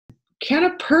Can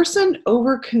a person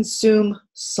overconsume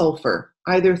sulfur,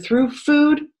 either through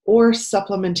food or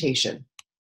supplementation?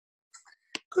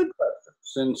 Good question.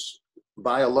 Since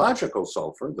biological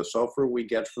sulfur, the sulfur we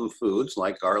get from foods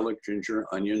like garlic, ginger,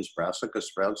 onions, brassica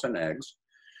sprouts, and eggs,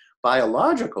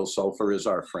 biological sulfur is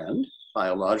our friend.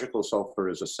 Biological sulfur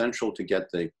is essential to get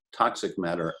the toxic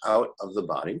matter out of the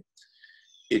body.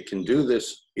 It can do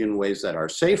this in ways that are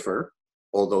safer,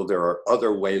 although there are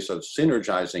other ways of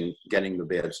synergizing getting the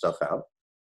bad stuff out.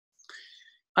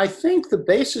 I think the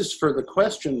basis for the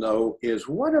question, though, is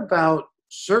what about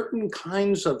certain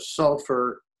kinds of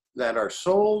sulfur that are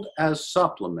sold as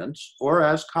supplements or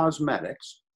as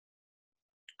cosmetics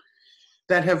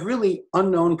that have really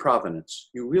unknown provenance?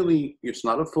 It's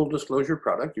not a full disclosure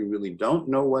product. You really don't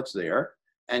know what's there.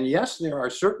 And yes, there are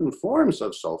certain forms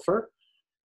of sulfur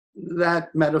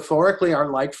that metaphorically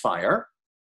are like fire,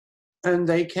 and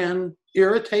they can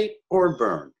irritate or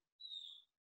burn.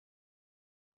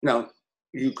 Now,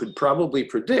 you could probably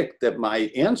predict that my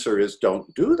answer is don't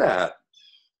do that.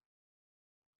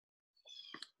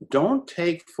 Don't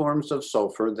take forms of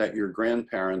sulfur that your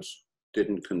grandparents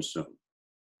didn't consume.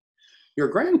 Your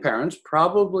grandparents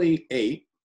probably ate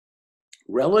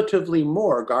relatively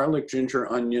more garlic,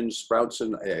 ginger, onions, sprouts,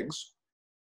 and eggs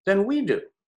than we do.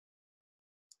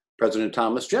 President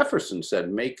Thomas Jefferson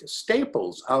said, make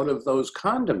staples out of those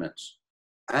condiments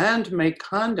and make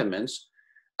condiments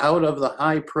out of the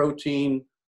high protein,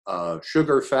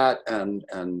 sugar, fat, and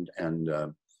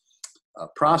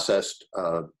processed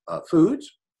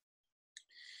foods.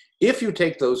 If you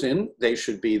take those in, they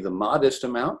should be the modest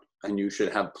amount, and you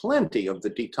should have plenty of the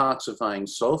detoxifying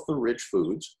sulfur-rich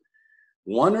foods,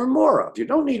 one or more of. You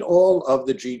don't need all of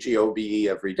the GGOBE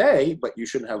every day, but you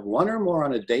should have one or more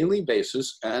on a daily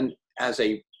basis and as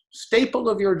a staple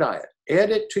of your diet.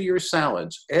 Add it to your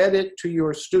salads, add it to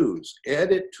your stews,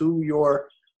 add it to your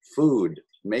food.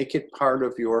 Make it part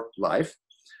of your life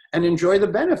and enjoy the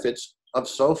benefits of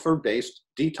sulfur-based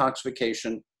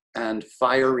detoxification and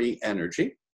fiery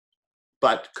energy,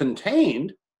 but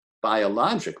contained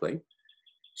biologically.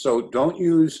 So don't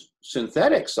use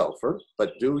synthetic sulfur,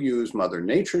 but do use Mother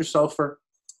Nature's sulfur,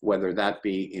 whether that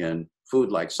be in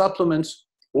food like supplements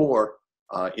or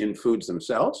in foods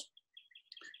themselves.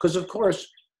 Because of course,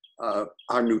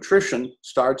 our nutrition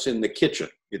starts in the kitchen.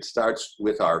 It starts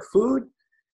with our food.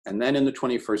 And then in the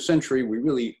 21st century, we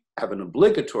really have an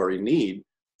obligatory need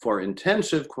for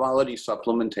intensive quality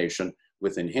supplementation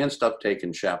with enhanced uptake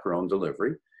and chaperone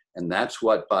delivery. And that's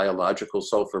what biological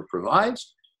sulfur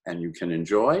provides, and you can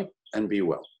enjoy and be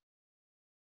well.